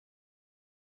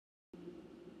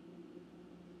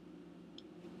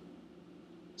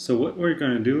So what we're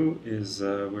going to do is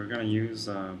we're going to use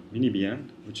minibian,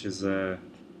 which is a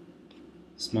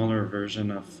smaller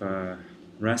version of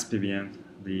Raspbian,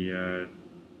 the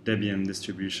Debian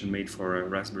distribution made for a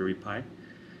Raspberry Pi.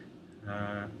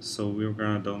 So we're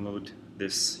going to download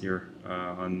this here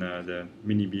on the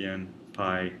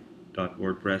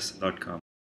minibianpi.wordpress.com.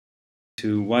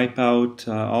 To wipe out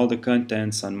all the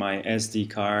contents on my SD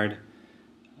card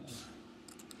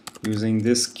using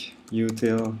disk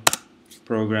util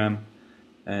program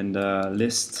and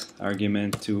list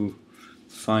argument to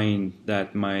find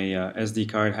that my SD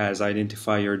card has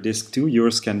identifier disk2.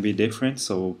 Yours can be different,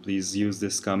 so please use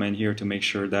this command here to make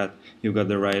sure that you got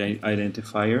the right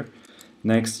identifier.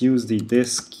 Next, use the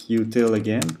disk util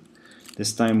again,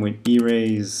 this time with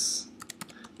erase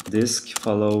disk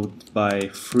followed by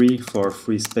free for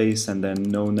free space and then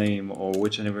no name or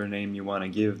whichever name you want to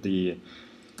give the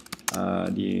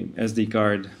SD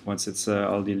card once it's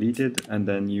all deleted, and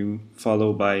then you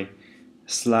follow by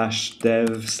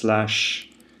 /dev/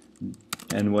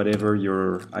 and whatever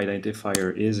your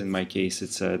identifier is. In my case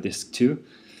it's disk2.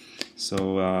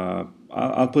 So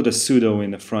I'll put a sudo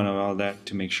in the front of all that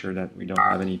to make sure that we don't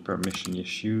have any permission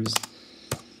issues.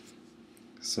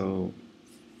 So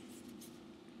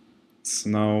it's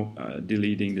now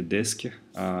deleting the disk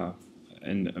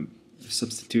and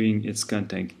substituting its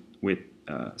content with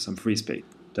some free space.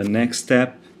 The next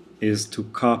step is to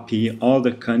copy all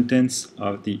the contents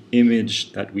of the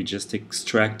image that we just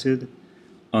extracted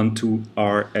onto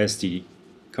our SD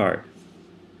card.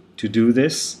 To do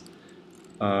this,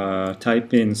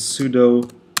 type in sudo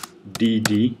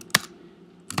dd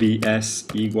vs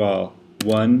equal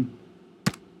 1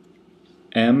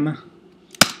 m,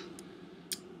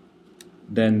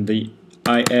 then the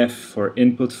if for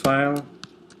input file,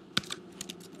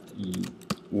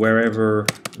 wherever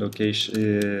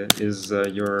location is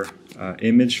your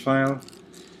image file.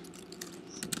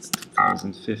 So it's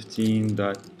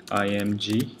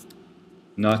 2015.img,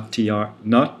 not tar,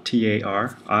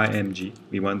 img.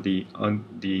 We want the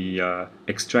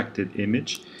extracted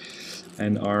image,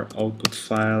 and our output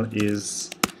file is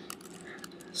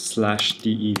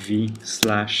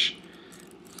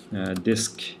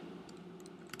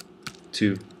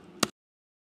 /dev/disk2.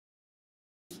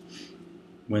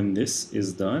 When this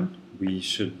is done, we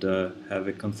should have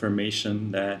a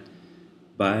confirmation that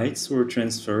bytes were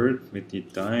transferred with the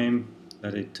time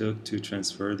that it took to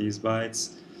transfer these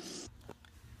bytes.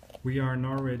 We are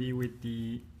now ready with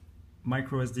the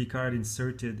micro SD card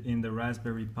inserted in the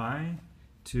Raspberry Pi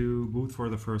to boot for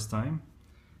the first time.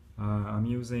 I'm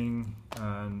using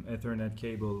an Ethernet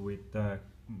cable with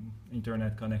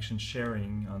internet connection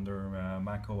sharing under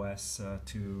Mac OS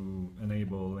to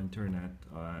enable internet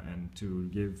and to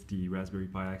give the Raspberry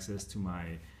Pi access to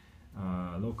my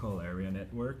local area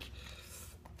network.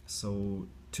 So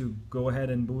to go ahead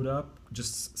and boot up,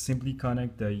 just simply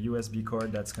connect the USB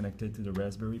cord that's connected to the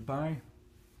Raspberry Pi.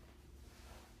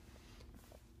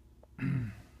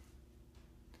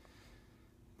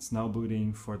 It's now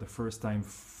booting for the first time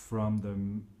from the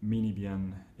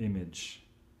minibian image.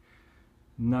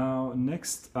 Now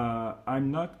next,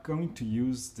 I'm not going to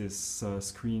use this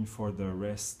screen for the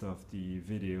rest of the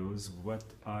videos. What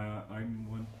I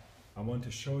want to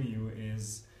show you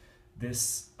is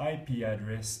this IP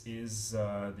address is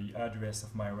the address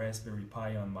of my Raspberry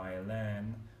Pi on my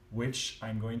LAN, which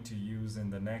I'm going to use in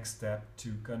the next step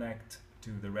to connect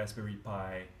to the Raspberry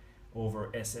Pi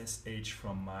over SSH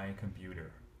from my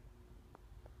computer.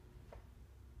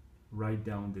 Write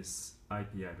down this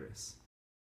IP address.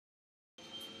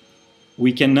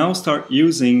 We can now start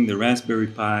using the Raspberry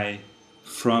Pi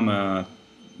from a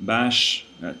bash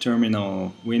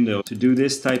terminal window. To do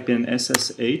this, type in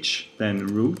SSH, then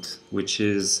root, which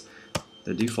is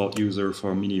the default user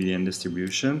for minibian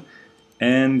distribution,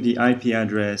 and the IP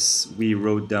address we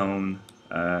wrote down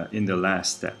in the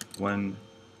last step,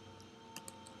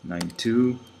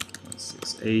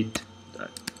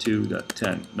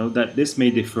 192.168.2.10. Note that this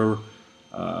may differ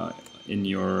in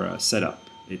your setup.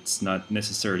 It's not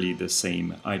necessarily the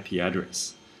same IP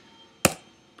address.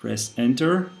 Press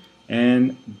enter,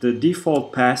 and the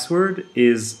default password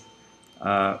is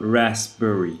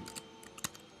raspberry.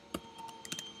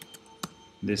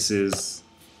 This is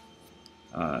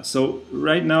so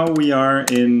right now we are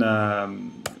in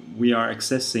we are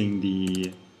accessing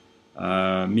the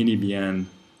minibian,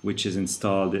 which is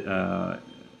installed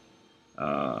on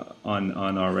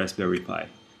our Raspberry Pi.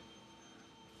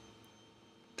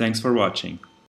 Thanks for watching.